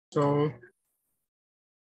So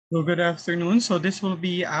good afternoon. So this will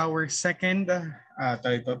be our second,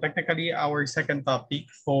 technically our second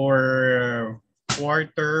topic for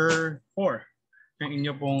quarter 4 ng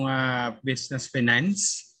inyo pong business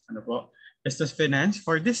finance. Ano po? Business finance.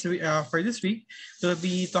 For this week, we'll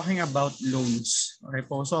be talking about loans. Okay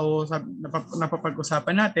po. So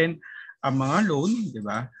napapag-usapan natin ang mga loan, di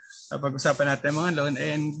ba? Napag-usapan natin ang mga loan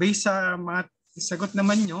and based sa mga sagot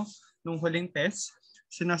naman nyo nung huling test,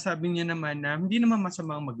 sinasabi niya naman na hindi naman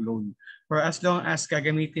masamang mag-loan for as long as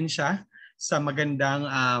gagamitin siya sa magandang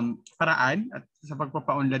paraan at sa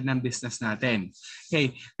pagpapaunlad ng business natin.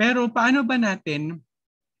 Okay, pero paano ba natin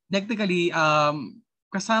technically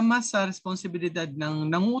kasama sa responsibilidad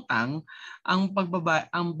ng nangutang ang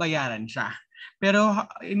ang bayaran siya. Pero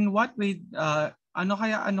in what way ano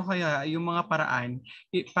kaya yung mga paraan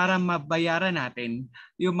para mabayaran natin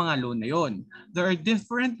yung mga loan na yon? There are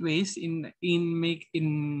different ways in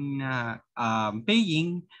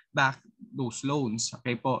paying back those loans.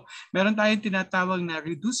 Okay po. Meron tayong tinatawag na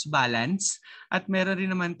reduced balance at meron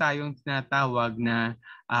rin naman tayong tinatawag na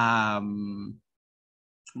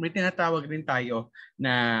may tinatawag rin tayo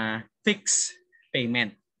na fixed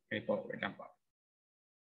payment. Okay po, wait lang po.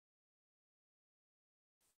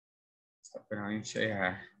 Stop ko na yung share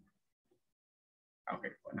ha.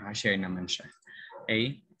 Okay po, naka-share naman siya.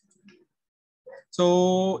 Okay. So,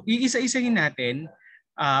 iisa-isahin natin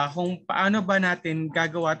kung paano ba natin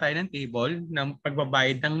gagawa tayo ng table ng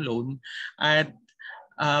pagbabayad ng loan at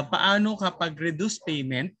paano kapag reduced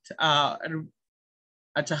payment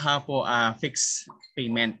at saka po fixed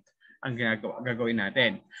payment ang gagawin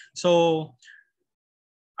natin. So,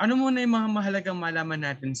 ano muna yung mga mahalagang malaman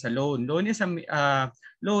natin sa loan? Loan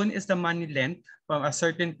is the money lent from a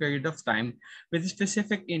certain period of time with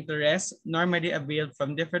specific interest normally availed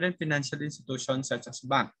from different financial institutions such as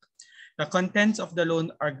bank. The contents of the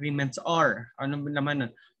loan agreements are, ano naman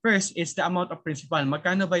nun? First is the amount of principal.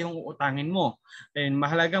 Magkano ba yung uutangin mo? Then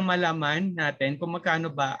mahalagang malaman natin kung magkano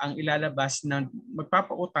ba ang ilalabas na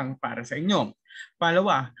magpapautang para sa inyo.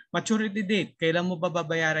 Pangalawa, maturity date. Kailan mo ba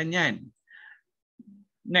babayaran yan?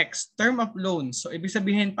 Next, term of loan. So ibig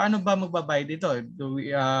sabihin, paano ba magbabayad dito?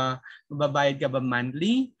 Magbabayad ka ba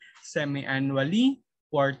monthly, semi-annually,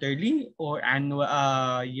 quarterly, or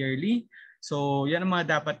yearly? So yan ang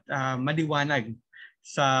mga dapat maliwanag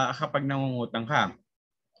sa kapag nangungutang ka.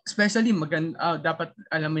 Especially dapat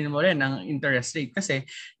alamin mo rin ang interest rate kasi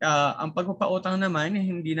ang pagpapautang naman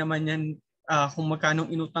hindi naman yan kung magkano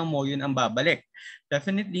inutang mo yun ang babalik.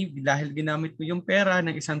 Definitely dahil ginamit mo yung pera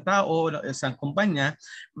ng isang tao o isang kumpanya,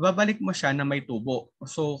 babalik mo siya na may tubo.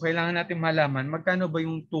 So kailangan natin malaman magkano ba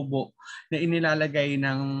yung tubo na inilalagay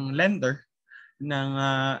ng lender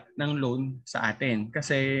ng loan sa atin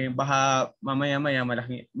kasi baka mamaya-maya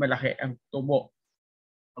malaki ang tubo.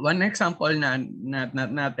 One example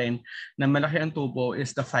natin na malaki ang tubo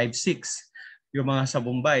is the 5-6. Yung mga sa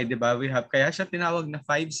Bombay, di ba? Kaya siya tinawag na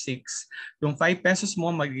 5-6. Yung 5 pesos mo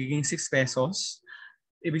magiging 6 pesos.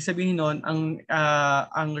 Ibig sabihin nun,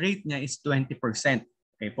 ang rate niya is 20%.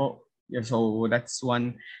 Okay po. So that's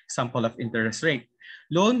one example of interest rate.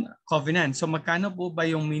 Loan covenant. So magkano po ba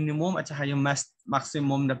yung minimum at saka yung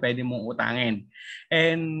maximum na pwede mong utangin?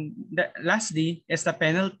 And lastly is the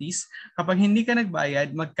penalties. Kapag hindi ka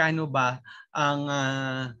nagbayad, magkano ba ang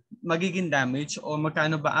magiging damage o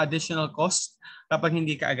magkano ba additional cost kapag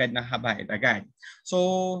hindi ka agad nakabayad agad?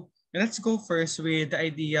 So let's go first with the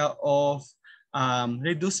idea of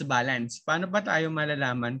reduced balance. Paano ba tayo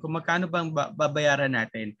malalaman kung magkano bang babayaran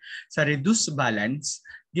natin sa reduced balance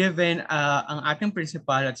given ang ating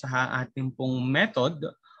principal at saka ang ating pong method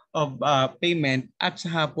of payment at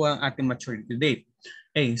saka po ang ating maturity date.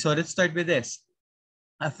 Okay, so let's start with this.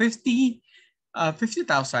 50,000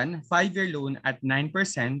 5-year loan at 9%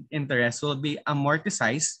 interest will be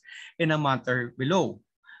amortized in a month or below.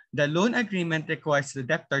 The loan agreement requires the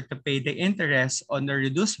debtor to pay the interest on the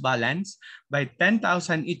reduced balance by 10,000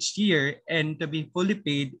 each year and to be fully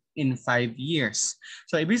paid in 5 years.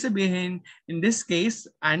 So ibig sabihin, in this case,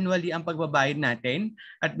 annually ang pagbabayad natin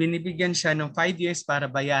at binibigyan siya ng 5 years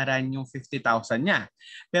para bayaran yung 50,000 niya.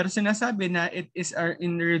 Pero sinasabi na it is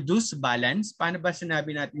in reduced balance. Paano ba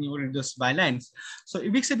sinabi natin yung reduced balance? So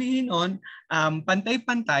ibig sabihin nun,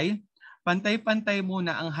 pantay-pantay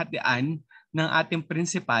muna ang hatian ng ating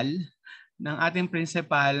principal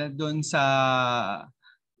doon sa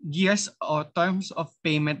years o terms of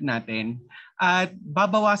payment natin at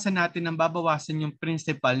babawasan yung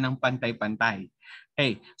principal ng pantay-pantay.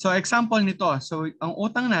 Okay, so example nito, so ang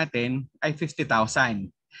utang natin ay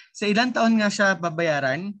 50,000. Sa ilang taon nga siya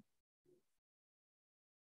babayaran?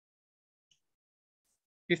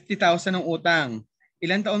 50,000 ang utang.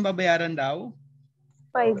 Ilang taon babayaran daw?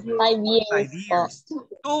 5 years. 5 years 5 po. years.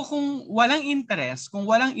 So kung walang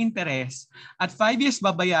interest at 5 years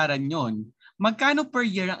babayaran yon, magkano per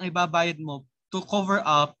year ang ibabayad mo to cover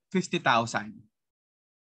up 50,000?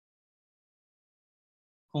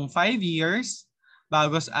 Kung 5 years,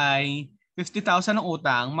 bagos ay 50,000 ang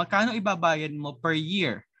utang, magkano ibabayad mo per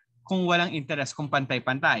year kung walang interest, kung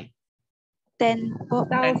pantay-pantay? 10 po.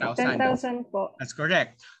 10,000. 10,000 po. That's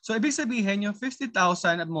correct. So, ibig sabihin, yung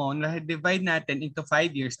 50,000 mo, na-divide natin into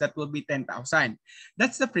 5 years, that will be 10,000.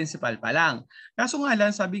 That's the principal pa lang. Kaso nga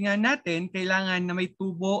lang, sabi nga natin, kailangan na may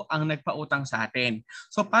tubo ang nagpautang sa atin.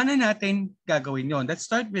 So, paano natin gagawin yon? Let's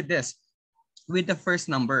start with this, with the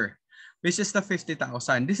first number, which is the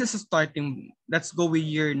 50,000. This is a starting, let's go with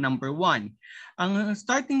year number 1. Ang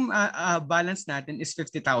starting balance natin is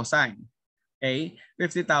 50,000. Okay?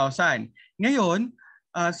 50,000. Ngayon,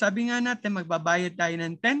 sabi nga natin magbabayad tayo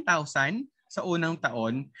ng 10,000 sa unang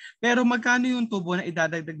taon, pero magkano yung tubo na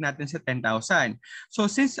idadagdag natin sa 10,000? So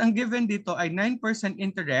since ang given dito ay 9%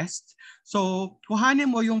 interest, so kuhanin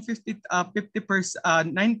mo yung 9%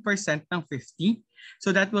 ng 50, so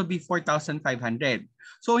that will be 4,500.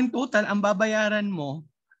 So in total, ang babayaran mo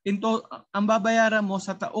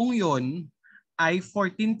sa taong yon ay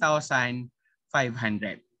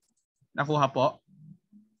 14,500. Nakuha po?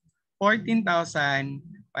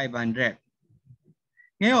 14,500.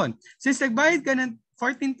 Ngayon, since nagbayad ka ng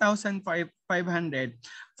 14,500,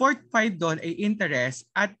 45 doon ay interest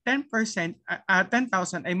at 10,000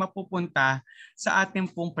 ay mapupunta sa ating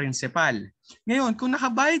pong principal. Ngayon, kung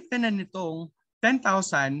nakabayad ka na nitong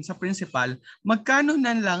 10,000 sa principal, magkano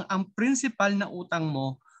na lang ang principal na utang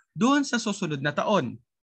mo doon sa susunod na taon?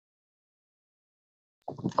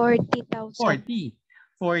 40,000.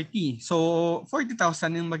 40. So,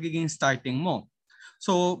 40,000 yung magiging starting mo.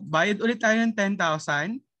 So, bayad ulit tayo ng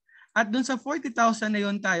 10,000 at dun sa 40,000 na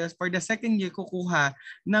yun tayo, for the second year, kukuha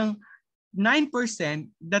ng 9%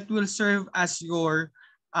 that will serve as your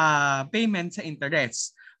payment sa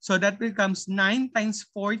interest. So, that becomes 9 times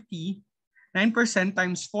 40, 9%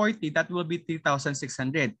 times 40, that will be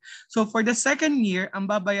 3,600. So, for the second year, ang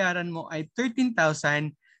babayaran mo ay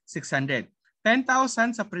 13,600.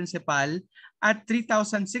 10,000 sa principal at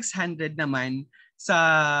 3,600 naman sa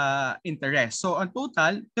interest. So, ang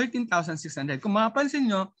total, 13,600. Kung mapapansin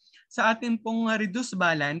nyo, sa ating pong reduced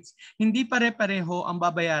balance, hindi pare-pareho ang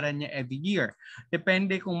babayaran niya every year.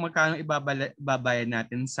 Depende kung magkano ibabayad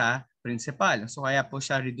natin sa principal. So, kaya po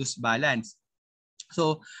siya reduced balance.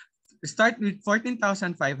 So, start with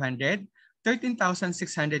 14,500,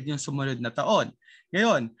 13,600 yung sumunod na taon.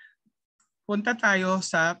 Ngayon, punta tayo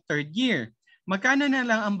sa third year. Magkano na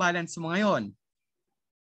lang ang balance mo ngayon?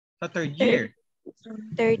 Sa third year?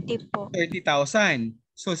 30 po. 30,000.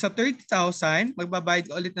 So sa 30,000, magbabayad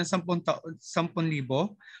ka ulit ng 10,000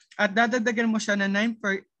 at dadagdagan mo siya na 9%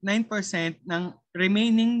 ng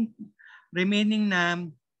remaining na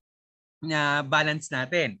balance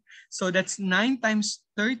natin. So that's 9 times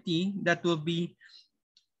 30, that will be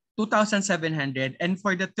 2,700. And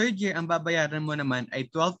for the third year, ang babayaran mo naman ay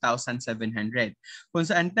 12,700. Kung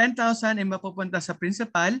saan 10,000 ay mapupunta sa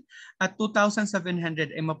principal at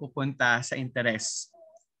 2,700 ay mapupunta sa interest.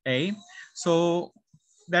 Okay? So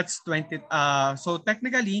that's 20. So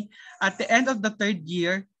technically, at the end of the third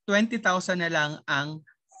year, 20,000 na lang ang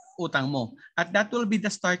utang mo. At that will be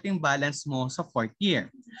the starting balance mo sa fourth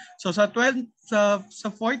year. So sa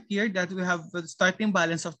fourth year, that we have the starting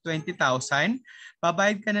balance of 20,000,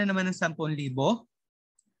 babayad ka na naman ng 10,000.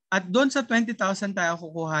 At doon sa 20,000 tayo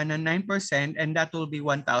kukuha ng 9% and that will be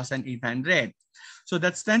 1,800. So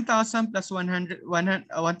that's 10,000 plus 1,800,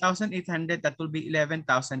 that will be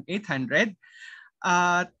 11,800.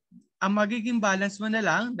 At ang magiging balance mo na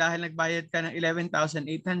lang dahil nagbayad ka ng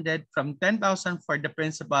 11,800 from 10,000 for the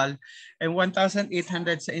principal and 1,800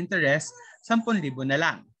 sa interest, 10,000 na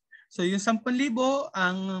lang. So yung 10,000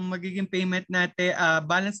 ang magiging payment natin,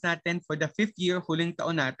 balance natin for the fifth year, huling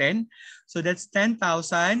taon natin. So that's 10,000.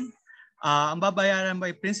 Ang babayaran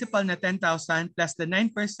by principal na 10,000 plus the 9%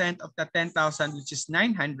 of the 10,000 which is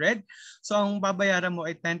 900. So ang babayaran mo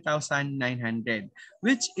ay 10,900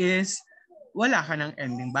 which is wala ka ng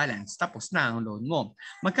ending balance. Tapos na ang loan mo.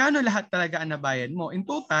 Magkano lahat talaga ang nabayad mo? In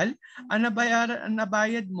total, ang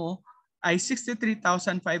nabayad mo ay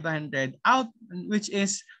 63,500 out, which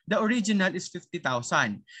is the original is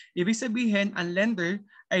 50,000. Ibig sabihin, ang lender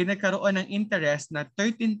ay nagkaroon ng interest na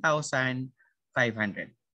 13,500.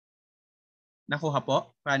 Nakuha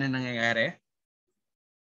po? Paano nangyayari?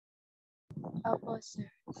 Opo,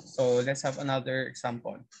 sir. So let's have another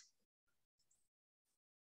example.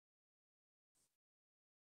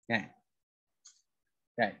 Yan.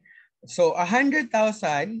 Right. So 100,000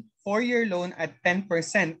 4-year loan at 10%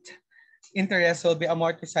 interest will be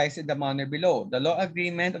amortized in the manner below. The law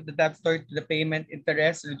agreement of the debtor to the payment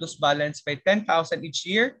interest reduce balance by 10,000 each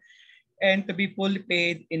year and to be fully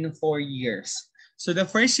paid in 4 years. So the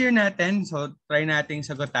first year natin, so try nating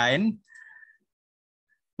sagutan.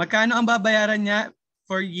 Magkano ang babayaran niya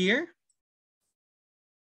for year?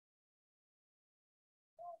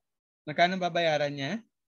 Magkano ang babayaran niya?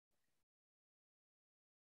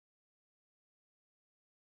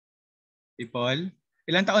 People?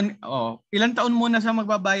 Ilang taon muna sa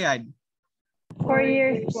magbabayad? 4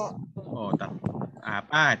 years po.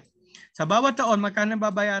 Apat. Sa bawat taon, magkano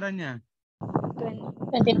babayaran niya?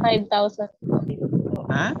 25,000.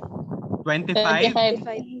 Ha?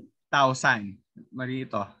 25,000. 25. Mali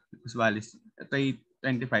ito. Mas balis. Ito ay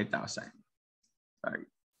 25,000. Sorry.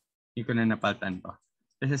 Hindi ko na napaltan to.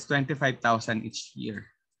 This is 25,000 each year.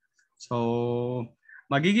 So,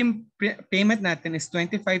 magiging payment natin is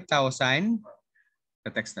 25,000.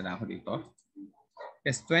 Text na lang ako dito.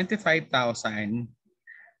 Is 25,000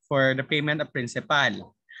 for the payment of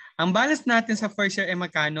principal. Ang balance natin sa first year ay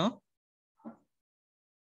magkano?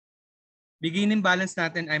 Beginning balance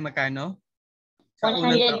natin ay magkano?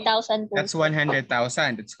 100,000 po. That's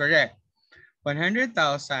 100,000. That's correct. 100,000.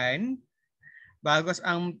 Bagos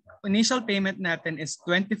ang initial payment natin is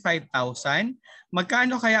 25,000.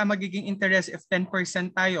 Magkano kaya magiging interest if 10%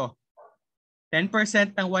 tayo?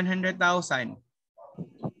 10% ng 100,000.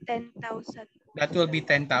 10,000. That will be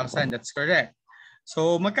 10,000. That's correct.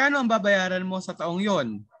 So magkano ang babayaran mo sa taong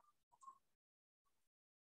yon?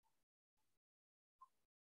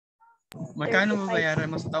 Magkano babayaran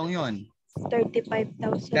mo sa taong yon?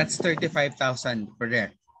 35,000. That's 35,000.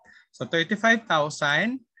 Correct. So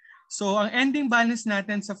 35,000. So ang ending balance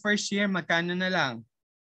natin sa first year, magkano na lang?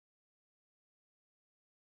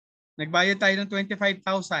 Nagbayad tayo ng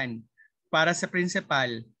 25,000 para sa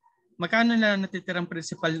principal. Magkano na lang natitirang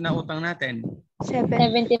principal na utang natin?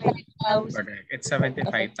 75,000. Correct. It's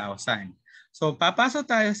 75,000. So papasok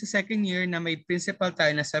tayo sa second year na may principal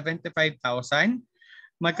tayo na 75,000.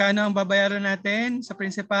 Magkano ang babayaran natin sa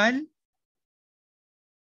principal?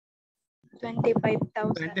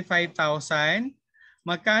 25,000. 25,000.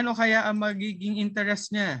 Magkano kaya ang magiging interest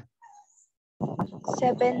niya?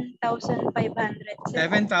 7,500.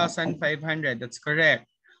 7,500. That's correct.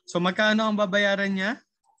 So magkano ang babayaran niya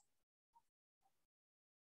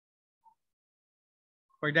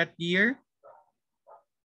for that year?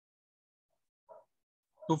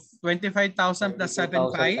 25,000 plus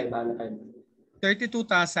 7,500.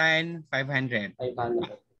 32,500.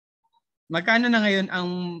 Magkano na ngayon ang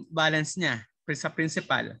balance niya sa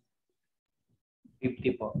principal?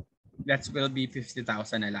 50 po. That will be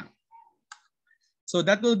 50,000 na lang. So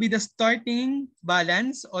that will be the starting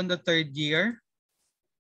balance on the third year.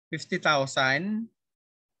 50,000.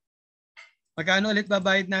 Magkano ulit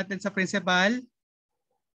babayad natin sa principal?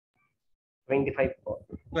 25 po.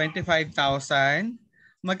 25,000.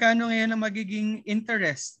 Magkano ngayon ang magiging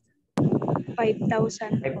interest?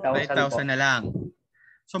 5,000. 5,000 na lang.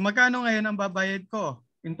 So magkano ngayon ang babayad ko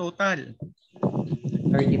in total?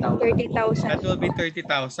 30,000. 30,000. That will be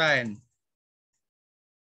 30,000.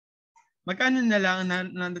 Magkano na lang na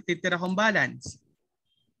natitira kong balance?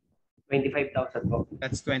 25,000 po.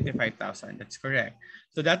 That's 25,000. That's correct.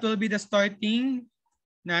 So that will be the starting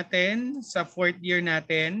natin sa fourth year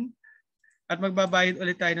natin. At magbabayad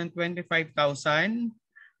ulit tayo ng 25,000.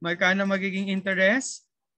 Magkano magiging interest?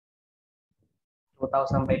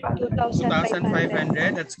 2,500.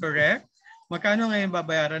 2,500. That's correct. Magkano ngayon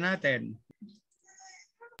babayaran natin?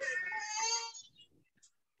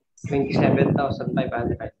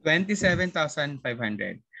 27,500.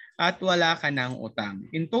 27,500. At wala ka ng utang.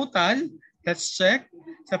 In total, let's check.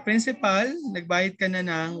 Sa principal, nagbayad ka na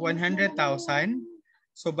ng 100,000.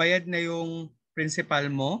 So bayad na yung principal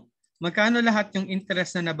mo. Magkano lahat yung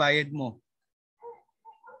interest na nabayad mo?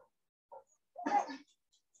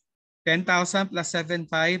 10,000 plus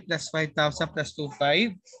 7,500 plus 5,000 plus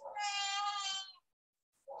 2,500.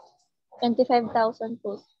 25,000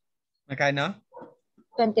 po. Magkano?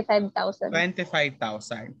 25,000.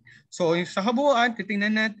 25,000. So sa kabuuan,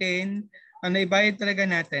 titingnan natin, ang naibayad talaga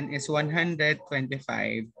natin is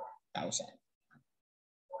 125,000.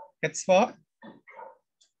 Gets po?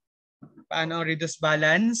 Paano ang reduced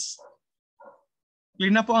balance?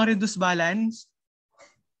 Clear na po ang reduced balance?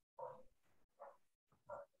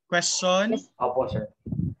 Question? Yes. Opo, sir.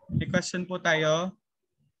 May question po tayo?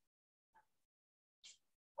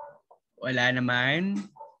 Wala naman.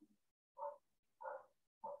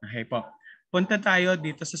 Okay po. Punta tayo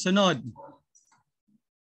dito sa sunod.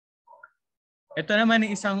 Ito naman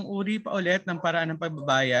ay isang uri pa ulit ng paraan ng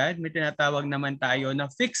pagbabayad. May tinatawag naman tayo na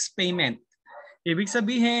fixed payment. Ibig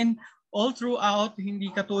sabihin, all throughout, hindi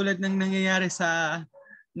katulad ng nangyayari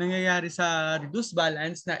sa reduced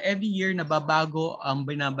balance na every year nababago ang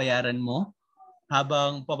binabayaran mo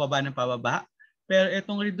habang pababa ng pababa. Pero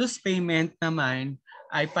itong reduced payment naman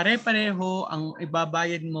ay pare-pareho ang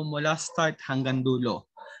ibabayad mo mula start hanggang dulo.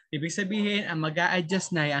 Ibig sabihin, ang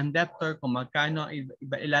mag-a-adjust na ang debtor kung magkano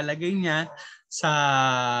ilalagay niya sa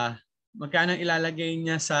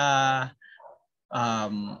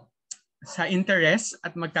interest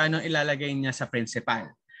at magkano ilalagay niya sa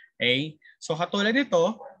principal. Okay? So katulad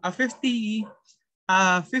nito, a 50,000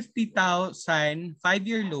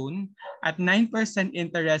 5-year loan at 9%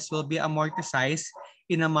 interest will be amortized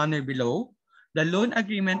in a manner below. The loan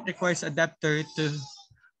agreement requires a debtor to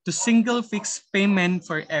single fixed payment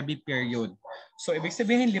for every period. So ibig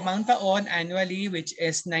sabihin 5 taon annually, which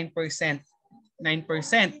is 9%. 9%.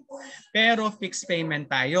 Pero fixed payment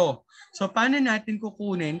tayo. So paano natin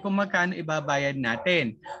kukunin kung magkano ibabayad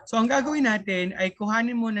natin? So ang gagawin natin ay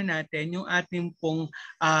kuhanin muna natin yung ating pong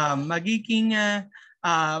magiging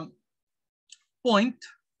point,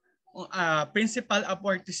 principal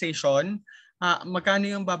amortization. Magkano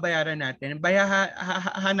yung babayaran natin?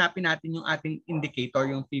 Hanapin natin yung ating indicator,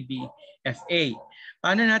 yung PBFA.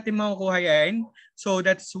 Paano natin makukuha yan? So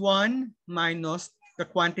that's 1 minus the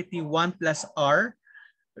quantity 1 plus R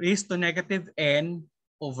raised to negative N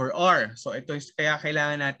over R. So ito kaya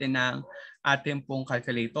kailangan natin ng ating pong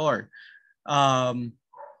calculator.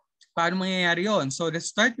 Paano mangyayari yon? So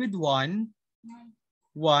let's start with 1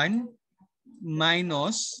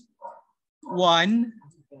 minus 1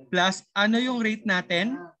 plus ano yung rate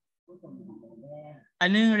natin?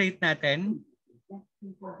 Ano yung rate natin?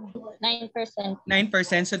 9%. 9%,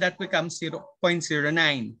 so that becomes 0.09.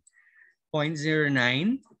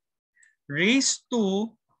 0.09 raised to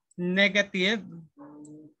negative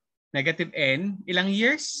N. Ilang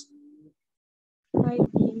years? 5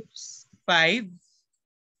 years. 5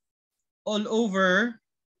 all over.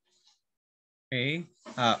 Okay.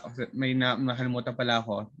 May nakalimutan pala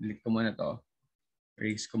ako. Delete ko muna to.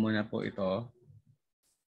 Raise ko muna po ito.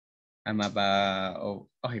 Tama ba? Oh,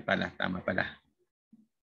 okay pala. Tama pala.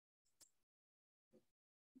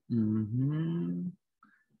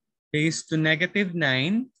 Raise to negative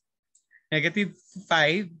 9. Negative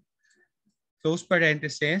 5. Close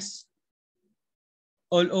parenthesis.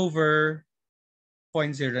 All over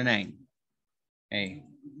 0.09. Okay.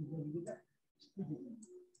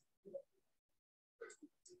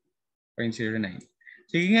 0.09.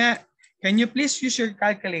 Sige nga, can you please use your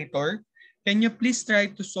calculator? Can you please try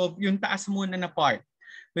to solve yung taas muna na part,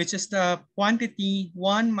 which is the quantity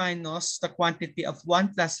 1 minus the quantity of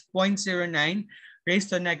 1 plus 0.09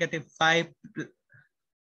 raised to negative 5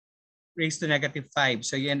 raised to negative 5.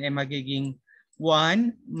 So yan ay magiging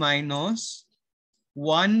 1 minus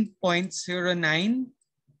 1.09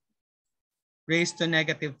 raised to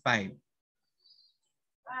negative 5.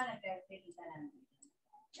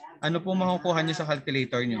 Ano po makukuha niyo sa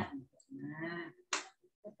calculator niyo?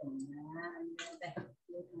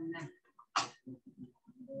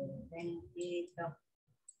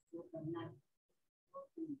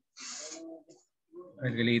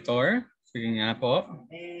 Calculator. Sige nga po.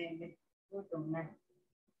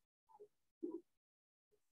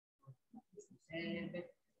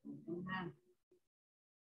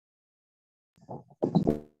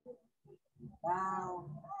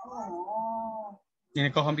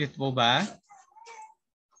 Nako-compute po ba?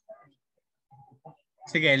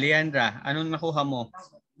 Sige, Leandra, anong nakuha mo?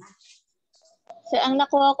 So, ang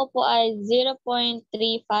nakuha ko po ay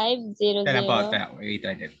 0.3500. Tara po, wait.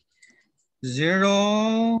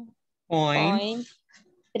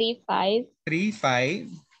 0.35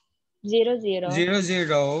 00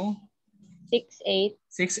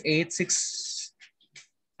 686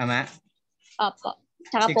 tama? Apo.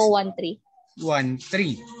 Tsaka po 13.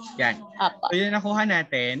 13. Yan. Apo. So yun nakuha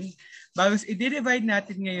natin. Bagus, i-divide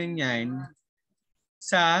natin ngayon yan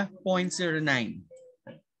sa 0.09.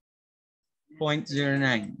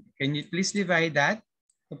 0.09. Can you please divide that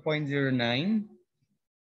to 0.09?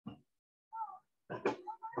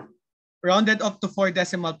 Rounded up to 4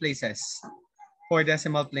 decimal places. 4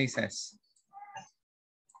 decimal places.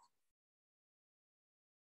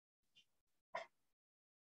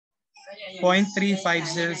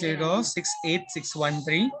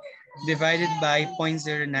 .350068613 divided by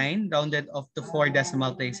 0.09 rounded off to 4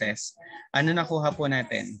 decimal places. Ano nakuha po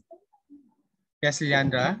natin? Yes,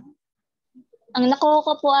 Leandra? Ang nakuha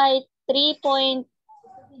ko po ay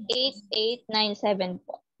 3.8897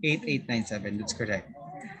 po. 8897, that's correct.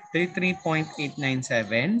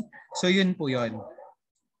 33.897 So yun po yun.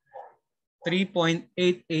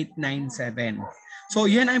 3.8897. So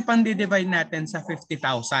yun ang pang-divide natin sa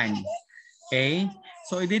 50,000. Okay?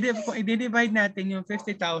 So i-divide natin yung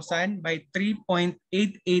 50,000 by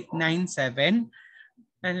 3.8897.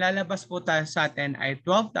 Ang lalabas po tayo sa atin ay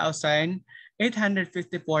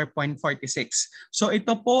 12,854.46. So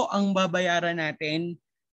ito po ang babayaran natin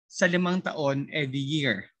sa 5 taon every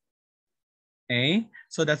year. Okay?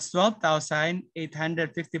 So that's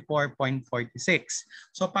 12,854.46.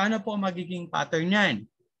 So paano po magiging pattern yan?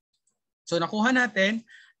 So nakuha natin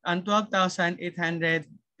ang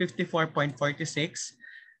 12,854.46.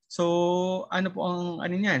 So ano po ang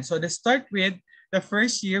ano niyan? So let's start with the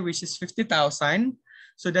first year which is 50,000.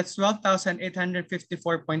 So that's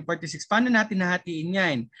 12,854.46. Paano natin nahatiin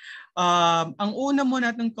yan? Ang una mo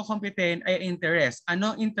natin kukumpitin ay interest.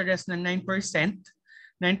 Ano ang interest ng 9%?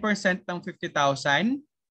 9% ng 50,000.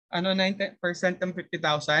 Ano 9% ng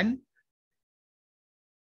 50,000?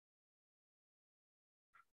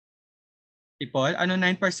 People, ano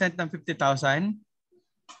 9% ng 50,000?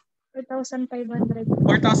 4,500.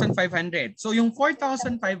 4,500. So yung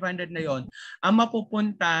 4,500 na yon ang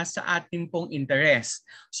mapupunta sa ating pong interest.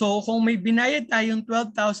 So kung may binayad tayong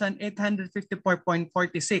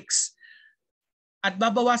 12,854.46 at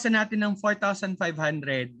babawasan natin ng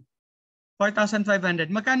 4,500,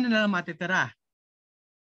 magkano na lang matitira?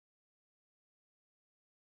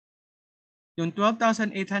 Yung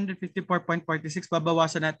 12,854.46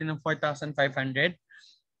 babawasan natin ng 4,500,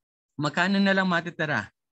 magkano na lang matitira?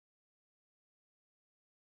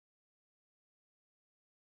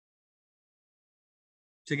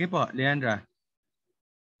 Sige po, Leandra.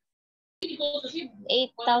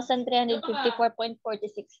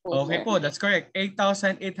 8,354.46 po. Okay po, that's correct.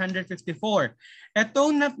 8,854.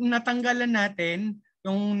 Etong natanggalan natin,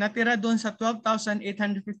 yung natira doon sa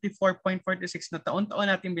 12,854.46 na taon-taon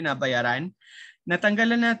natin binabayaran,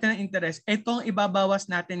 natanggalan natin ang interest, itong ibabawas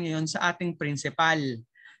natin ngayon sa ating principal.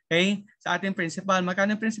 Okay? Sa ating principal.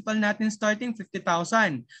 Magkano ang principal natin starting?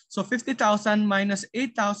 50,000. So 50,000 minus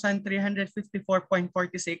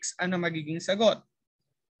 8,354.46, ano magiging sagot?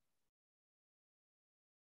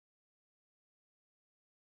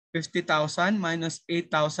 50,000 minus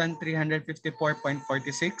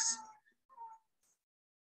 8,354.46.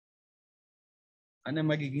 Ano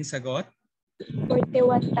magiging sagot?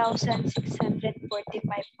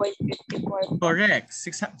 41,645.54. Correct.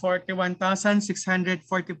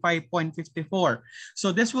 41,645.54.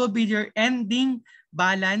 So this will be your ending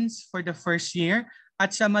balance for the first year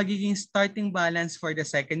at sa magiging starting balance for the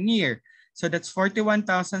second year. So that's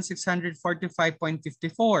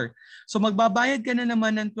 41,645.54. So magbabayad ka na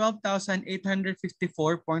naman ng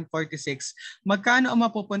 12,854.46. Magkano ang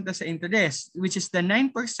mapupunta sa interest? Which is the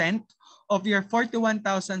 9% of your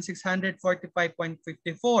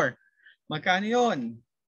 41,645.54. Magkano yun?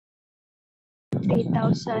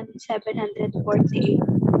 3,748.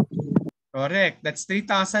 Correct. That's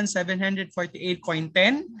 3,748.10.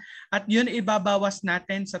 At yun ibabawas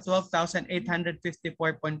natin sa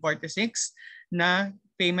 12,854.46 na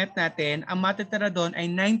payment natin. Ang matitira doon ay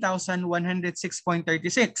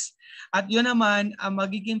 9,106.36. At yun naman ang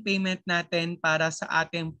magiging payment natin para sa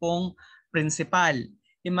ating pong principal.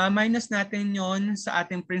 I-minus natin yon sa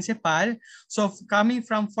ating principal. So coming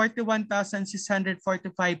from 41,645.54,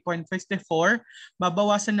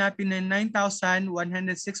 babawasan natin ng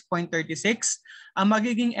 9,106.36. Ang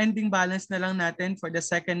magiging ending balance na lang natin for the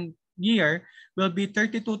second year will be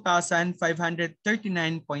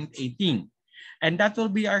 32,539.18. And that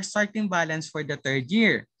will be our starting balance for the third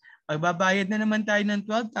year. Magbabayad na naman tayo ng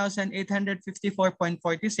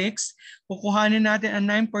 12,854.46. Kukuhanin natin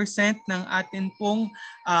ang 9% ng ating pong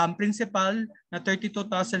principal na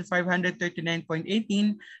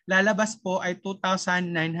 32,539.18. Lalabas po ay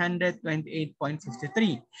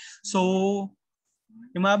 2,928.53. So,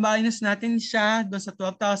 i-minus natin siya doon sa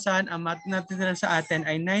 12,000. Ang natitira sa atin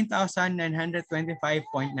ay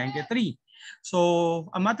 9,925.93. So,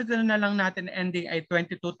 ang matitira na lang natin ending ay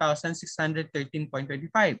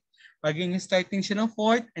 22,613.25. Paging starting siya ng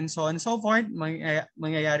 4th and so on and so forth,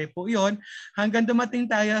 mangyayari po yun. Hanggang dumating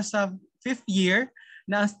tayo sa 5th year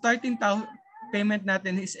na ang starting payment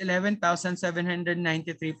natin is 11,793.98.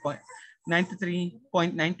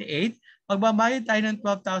 Magbabayad tayo ng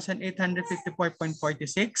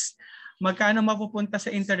 12,854.46. Magkano mapupunta sa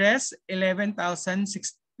interest?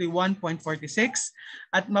 11,061.46.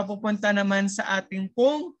 At mapupunta naman sa ating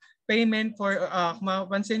pong payment for,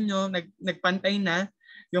 mapapansin nyo, nagpantay na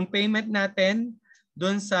yung payment natin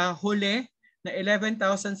doon sa huli na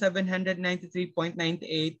 11,793.98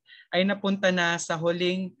 ay napunta na sa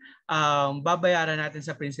huling babayaran natin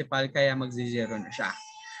sa principal, kaya magzi-zero na siya.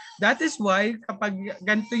 That is why kapag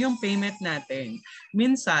ganito yung payment natin,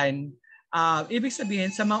 minsan, ibig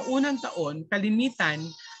sabihin sa mga unang taon, kalimitan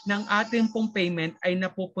ng ating pong payment ay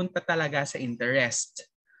napupunta talaga sa interest.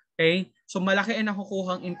 Okay? So malaki ang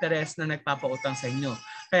nakukuhang interest na nagpapautang sa inyo.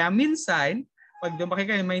 Kaya minsan, pag lumaki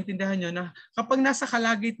kayo, maintindihan nyo na kapag nasa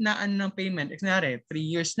kalagitnaan ng payment, kunyari, 3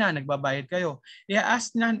 years na, nagbabayad kayo,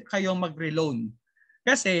 i-ask na kayong mag-reloan.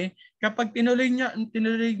 Kasi kapag tinuloy na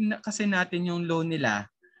kasi natin yung loan nila,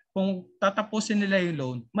 kung tatapusin nila yung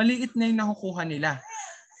loan, maliit na yung nakukuha nila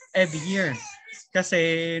every year.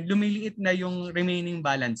 Kasi lumiliit na yung remaining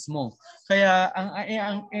balance mo. Kaya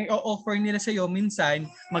ang i-offer nila sa iyo minsan,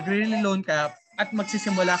 magre-reloan ka at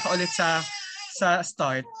magsisimula ka ulit sa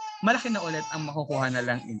start, malaki na ulit ang makukuha na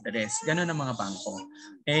lang interest. Ganun ang mga bangko.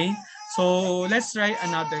 Okay? So, let's try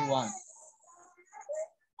another one.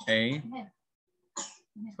 Okay?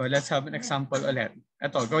 So, let's have an example ulit.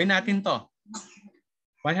 Ito, gawin natin to.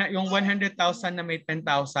 Yung 100,000 na may 10,000,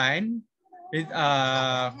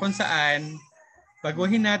 kung saan,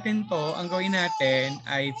 baguhin natin to, ang gawin natin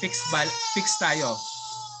ay fix tayo.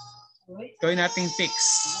 Gawin natin fix.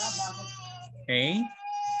 Okay?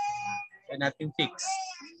 Natin fix.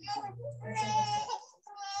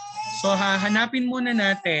 So hanapin muna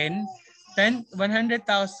natin 100,000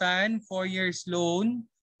 4 years loan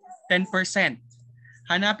 10%.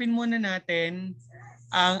 Hanapin muna natin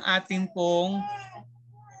ang ating pong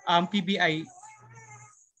PBIFA.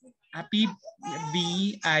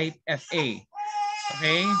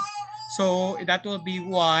 Okay? So that will be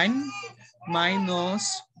 1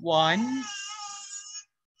 minus 1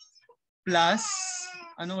 plus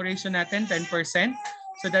anong ratio natin? 10%.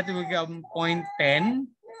 So that will become 0.10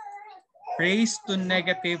 raised to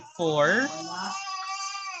negative 4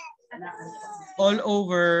 all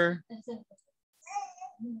over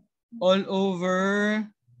 0.10.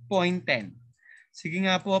 Sige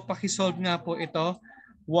nga po, pakisolve nga po ito.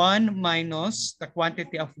 1 minus the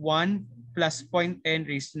quantity of 1 plus 0.10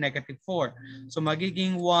 raised to negative 4. So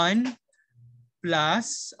magiging 1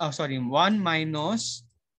 plus, 1 minus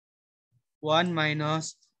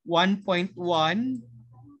 1.1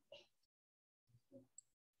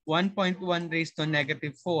 raised to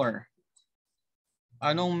negative 4.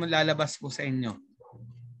 Anong lalabas po sa inyo?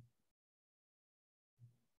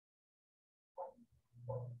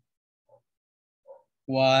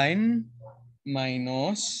 One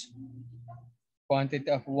minus quantity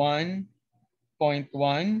of 1.1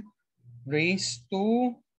 raised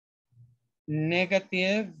to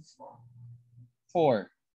negative 4.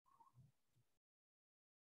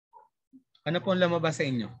 Ano po ang lumabas sa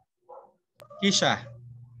inyo? Kisha.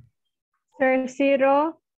 Sir,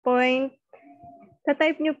 0.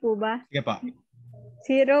 Sa-type niyo po ba? Sige pa.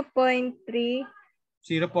 0.3 0.3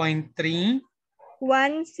 16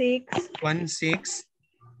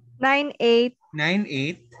 98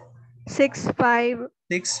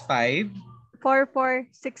 65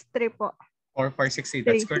 4463 po. 4460.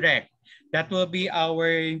 That's correct. That will be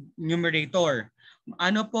our numerator.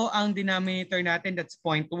 Ano po ang denominator natin? That's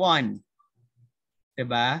 0.1.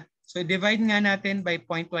 Diba? So divide nga natin by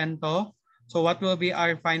 0.1 to. So what will be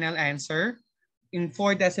our final answer? In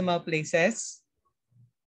 4 decimal places.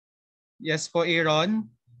 Yes po, Aaron.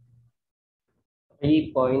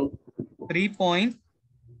 3.1699.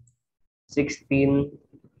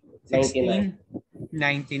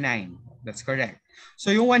 1699. That's correct.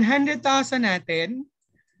 So yung 100,000 natin,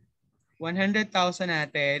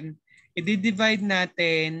 i-divide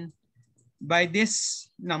natin by this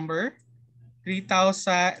number,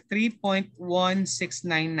 3.1699.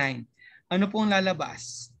 Ano pong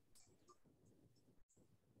lalabas?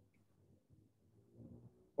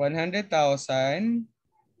 100,000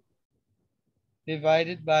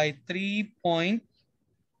 divided by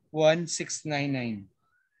 3.1699.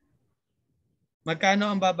 Magkano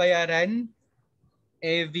ang babayaran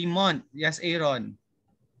every month? Yes, Aaron.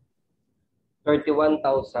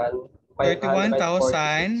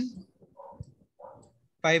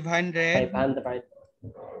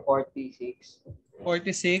 31,546.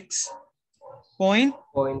 46 point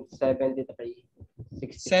 73.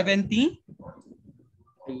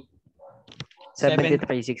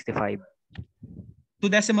 73.65. 2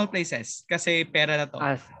 decimal places kasi pera na to.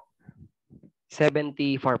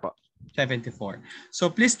 74 po. 74. So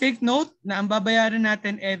please take note na ang babayaran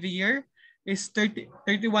natin every year is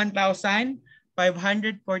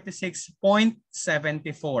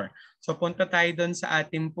 31,546.74. So punta tayo doon sa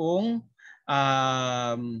ating pong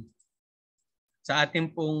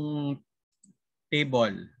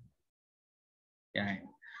table. Yan.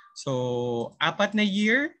 So 4 na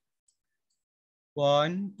year.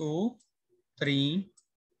 1, 2, 3,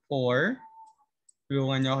 4.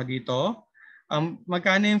 Tulungan niyo ako dito.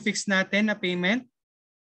 Magkano yung fix natin na payment?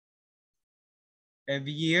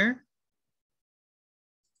 Every year?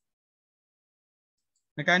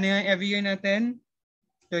 Magkano yung every year natin?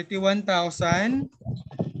 31,000.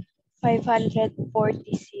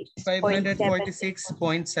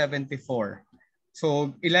 546.74.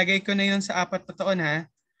 So, ilagay ko na yun sa 4 na taon ha.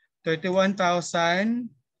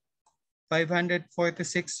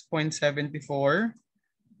 31,546.74.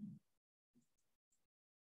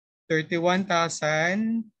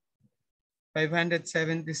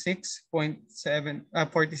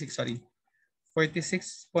 46, sorry.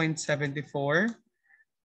 46.74.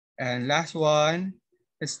 And last one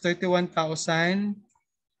is 31,546.74.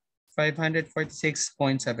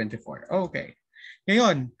 Okay.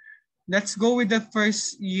 Ngayon, let's go with the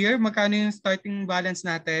first year. Magkano yung starting balance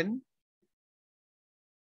natin?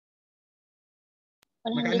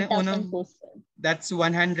 100,000 po, sir. That's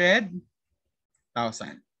 100,000.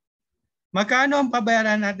 Magkano ang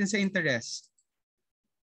pabayaran natin sa interest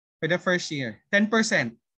for the first year? 10%.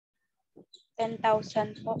 10,000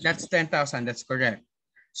 po. That's 10,000. That's correct.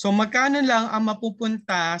 So magkano lang ang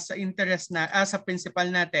mapupunta sa interest na sa principal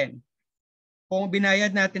natin? Kung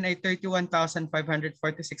binayad natin ay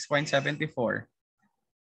 31,546.74.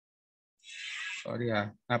 Sorry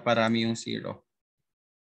naparami yung zero.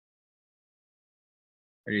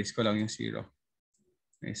 Erase ko lang yung zero.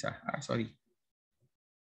 May isa. Sorry.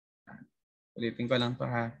 Ulitin ko lang to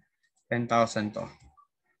 10,000 to.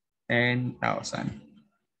 10,000.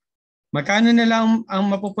 Magkano na lang ang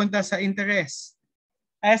mapupunta sa interest?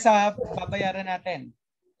 Sa babayaran natin?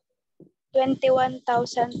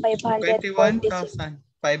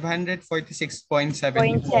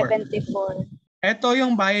 21,546.74. Ito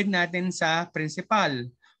yung bayad natin sa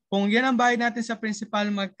principal. Kung yan ang bayad natin sa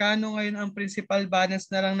principal, magkano ngayon ang principal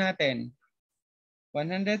balance na lang natin?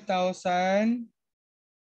 100,000.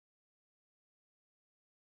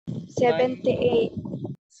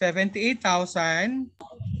 78,000.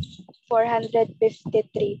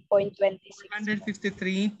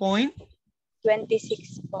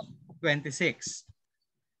 453.26 po. 26.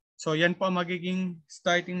 So yan po ang magiging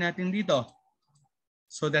starting natin dito.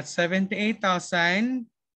 So that's 78,453.26.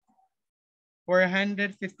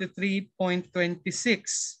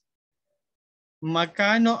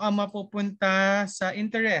 Magkano ang mapupunta sa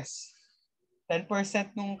interest?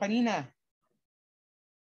 10% nung kanina.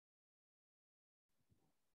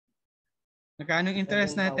 Magkano yung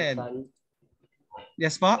interest natin? 7,845.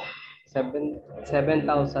 Yes po?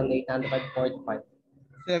 7,845.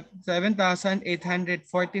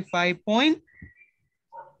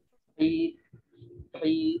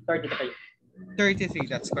 7,845.33.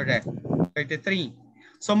 That's correct. 33.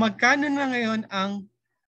 So magkano na ngayon ang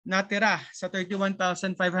natira sa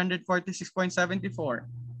 31,546.74?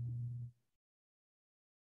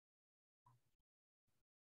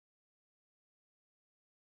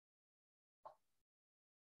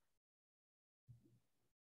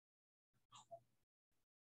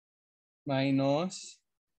 Minus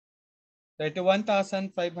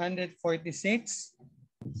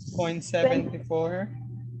 31,546.74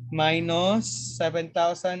 minus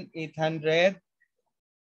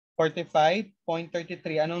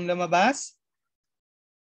 7,845.33. Anong lumabas?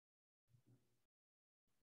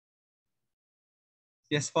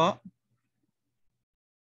 Yes po.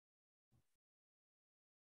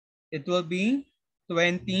 It will be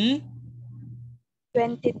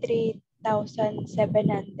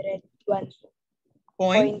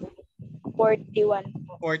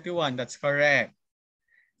 23,701.41. That's correct.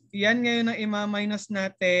 Yan ngayon ang ima-minus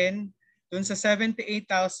natin dun sa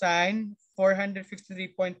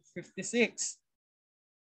 78,453.56.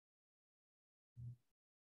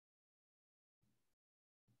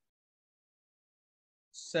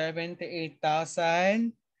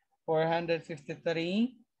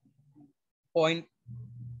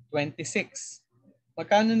 $78,453.26.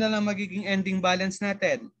 Magkano na lang magiging ending balance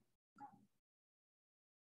natin?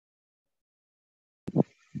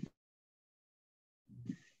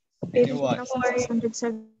 Anyone?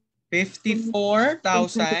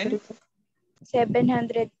 54,751.85.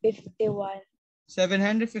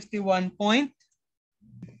 751.85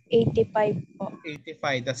 po.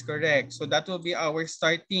 85, that's correct. So that will be our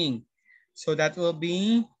starting. So that will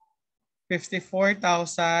be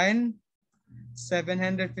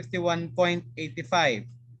 54,751.85.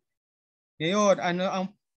 Ngayon, ano ang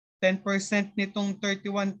 10% nitong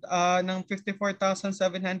 31 ng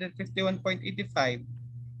 54,751.85?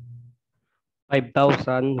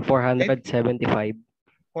 5,475.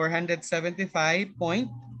 475.19.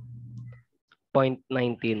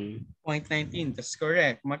 0.19. That's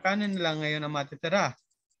correct. Magkano na lang ngayon ang matitira?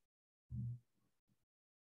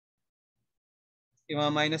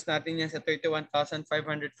 Ima-minus natin yan sa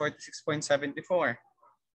 31,546.74.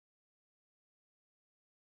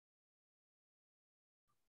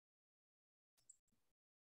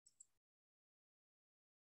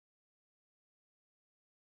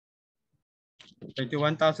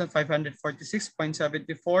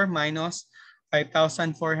 $31,546.74 minus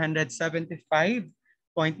 5,475.19.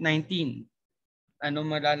 Ano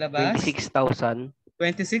malalabas? 26,000.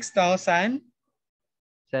 26,071.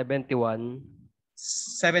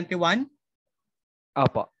 71.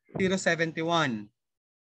 Opo. 071.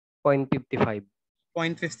 0.55.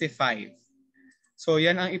 0.55. So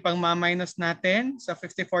yan ang ipang-minus natin sa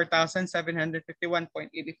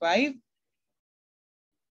 54,751.85.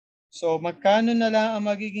 So magkano na lang ang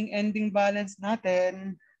magiging ending balance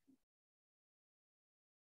natin?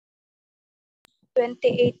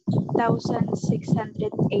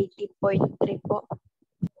 28,680.3 po.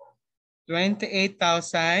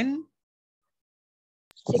 28,680.3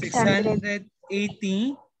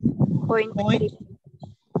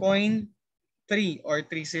 600.3. or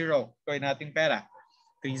 30. Gawin natin pera.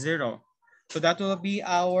 30. So that will be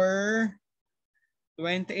our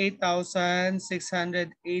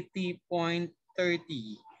 28,680.30.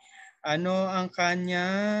 Ano ang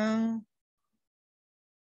kanyang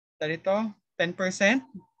dito? 10%?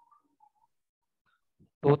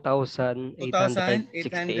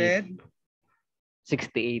 2,868.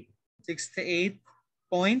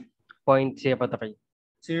 2,868.03.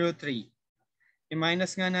 0.03.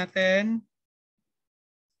 I-minus nga natin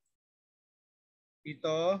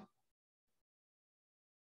ito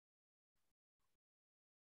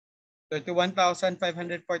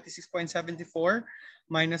 31,546.74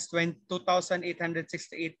 minus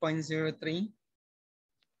 2,868.03.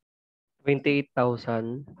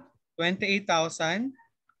 28,000.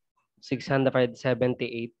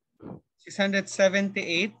 28,678.71.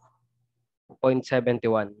 678.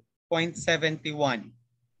 0.71.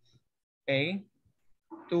 Okay?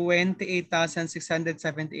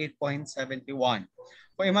 28,678.71.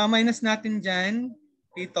 Kung i-minus natin dyan,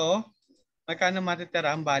 dito, magkano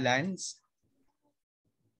matitira ang balance?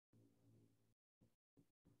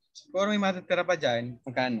 Siguro may matitira pa dyan,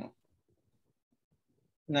 magkano?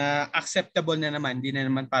 Na acceptable na naman, hindi na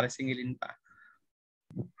naman para singilin pa.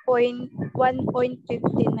 1.59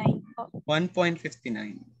 po.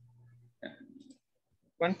 1.59.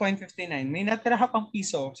 1.59. May natira ka pang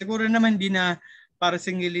piso. Siguro naman di na para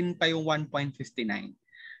singilin pa yung 1.59.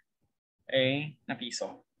 Okay? Na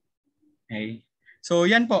piso. Okay? So,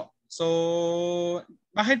 yan po. So,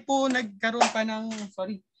 bakit po nagkaroon pa ng,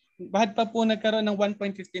 bakit pa po nagkaroon ng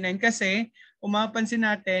 1.59? Kasi, umapansin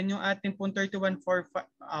natin yung ating pong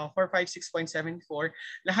 31,456.74,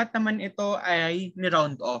 lahat naman ito ay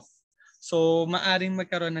ni-round off. So, maaring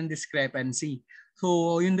magkaroon ng discrepancy.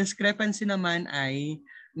 So, yung discrepancy naman ay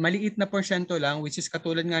maliit na porsyento lang, which is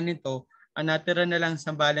katulad nga nito, ang natira na lang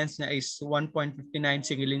sa balance niya is 1.59,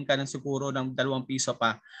 singilin ka ng siguro ng 2 piso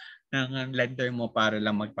pa ng lender mo para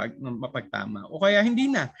lang mapagtama. O kaya hindi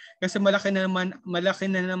na, kasi malaki na naman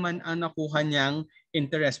ang nakuha niyang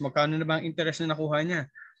interest. Magkano na ba ang interest na nakuha niya?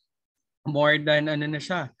 More than ano na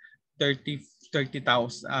siya, 30,000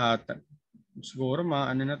 siguro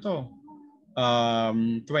ano na to,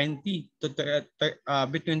 20 to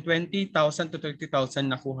between 20,000 to 30,000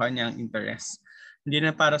 nakuha niya ang interest. Hindi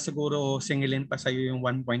na para siguro singilin pa sa iyo yung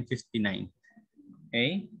 1.59.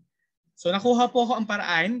 Okay? So nakuha po ko ang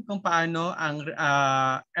paraan kung paano ang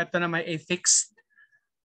ito na may a fixed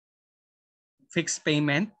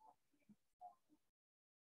payment.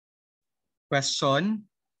 Question.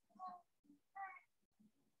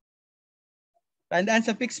 Tandaan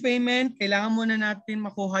sa fixed payment, kailangan muna natin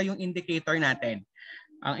makuha yung indicator natin.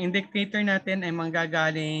 Ang indicator natin ay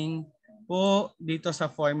manggagaling po dito sa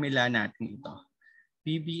formula natin ito.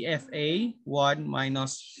 PBFA 1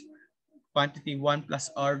 minus quantity 1 plus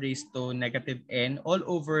R raised to negative N all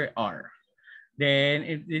over R.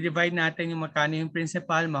 Then, i-divide natin yung magkano yung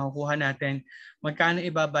principal, makukuha natin magkano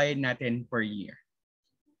ibabayad natin per year.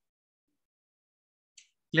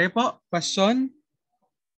 Clear po? Question?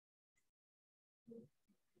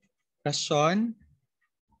 Question?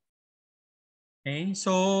 Okay,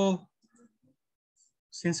 so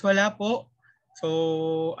since wala po,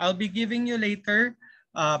 so I'll be giving you later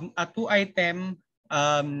a 2-item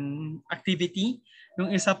activity.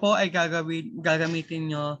 Yung isa po ay gagamitin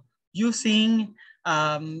nyo using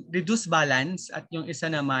reduced balance at yung isa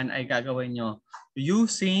naman ay gagawin nyo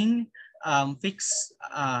using fixed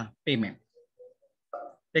payment.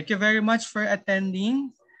 Thank you very much for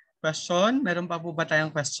attending. Question? Meron pa po ba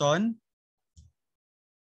tayong question?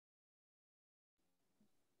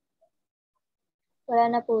 Wala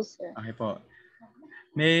na po, sir. Okay po.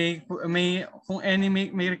 Kung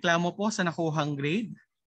may reklamo po sa nakuhang grade?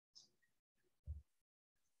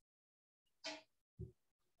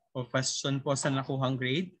 O question po sa nakuhang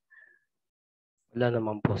grade? Wala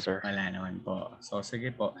naman po, sir. Wala naman po. So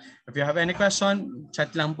sige po. If you have any question,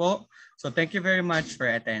 chat lang po. So thank you very much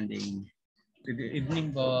for attending. Good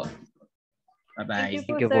evening po. Bye-bye.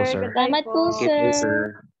 Thank you po, sir. Good night Salamat po, po.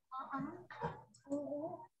 sir.